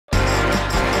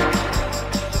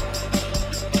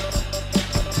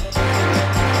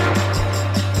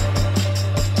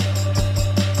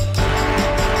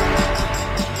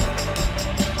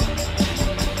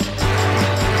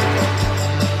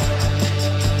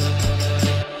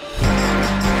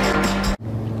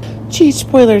Cheech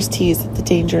spoilers tease that the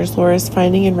dangers Laura is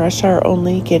finding in Russia are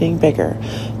only getting bigger,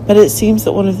 but it seems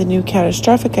that one of the new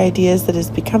catastrophic ideas that is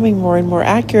becoming more and more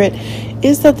accurate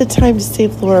is that the time to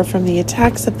save Laura from the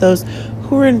attacks of those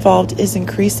who are involved is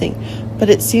increasing. But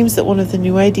it seems that one of the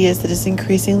new ideas that is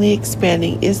increasingly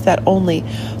expanding is that only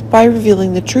by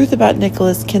revealing the truth about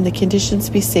Nikolas can the conditions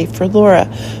be safe for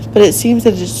Laura. But it seems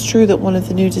that it is true that one of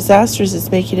the new disasters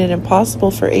is making it impossible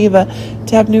for Ava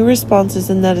to have new responses,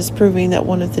 and that is proving that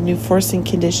one of the new forcing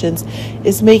conditions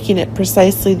is making it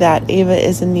precisely that Ava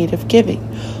is in need of giving.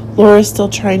 Laura is still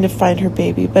trying to find her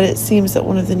baby, but it seems that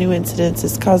one of the new incidents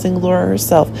is causing Laura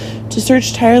herself to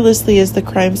search tirelessly as the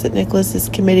crimes that Nikolas is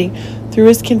committing through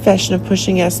his confession of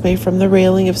pushing Esme from the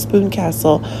railing of Spoon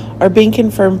Castle are being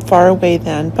confirmed far away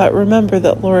then. But remember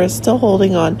that Laura is still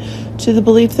holding on to the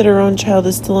belief that her own child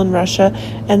is still in Russia,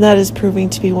 and that is proving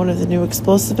to be one of the new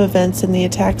explosive events in the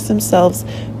attacks themselves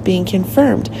being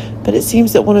confirmed. But it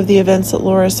seems that one of the events that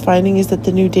Laura is finding is that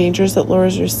the new dangers that Laura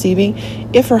is receiving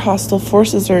if her hostile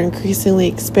forces are increasingly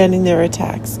expanding their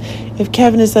attacks. If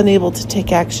Kevin is unable to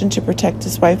take action to protect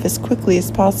his wife as quickly as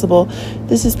possible,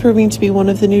 this is proving to be one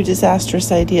of the new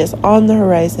disastrous ideas on the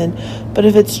horizon. But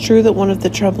if it's true that one of the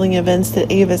troubling events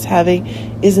that Ava is having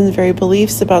is in the very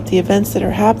beliefs about the events that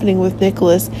are happening with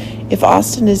Nikolas, if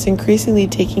Austin is increasingly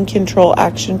taking control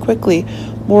action quickly,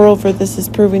 moreover, this is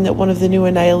proving that one of the new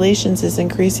annihilations is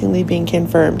increasingly being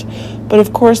confirmed. But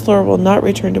of course, Laura will not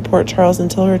return to Port Charles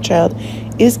until her child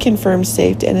is confirmed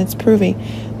safe, and it's proving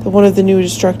that one of the new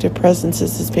destructive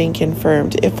presences is being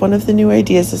confirmed. If one of the new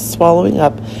ideas is swallowing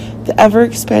up the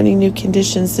ever-expanding new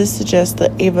conditions, this suggests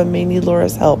that Ava may need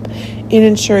Laura's help in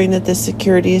ensuring that this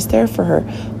security is there for her.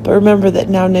 But remember that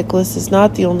now Nikolas is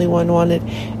not the only one wanted,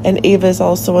 and Ava is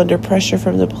also under pressure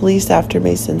from the police after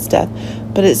Mason's death.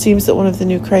 But it seems that one of the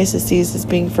new crises is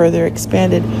being further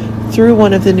expanded through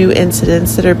one of the new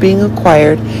incidents that are being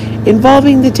acquired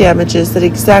involving the damages that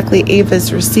exactly Ava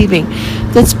is receiving,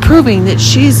 that's proving that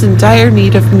she's in dire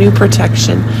need of new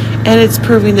protection, and it's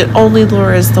proving that only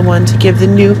Laura is the one to give the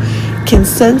new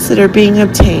consents that are being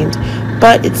obtained.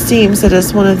 But it seems that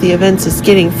as one of the events is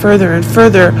getting further and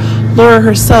further, Laura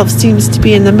herself seems to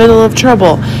be in the middle of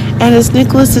trouble, and as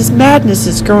Nikolas's madness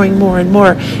is growing more and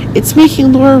more, it's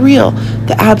making Laura real,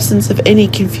 the absence of any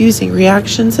confusing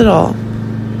reactions at all.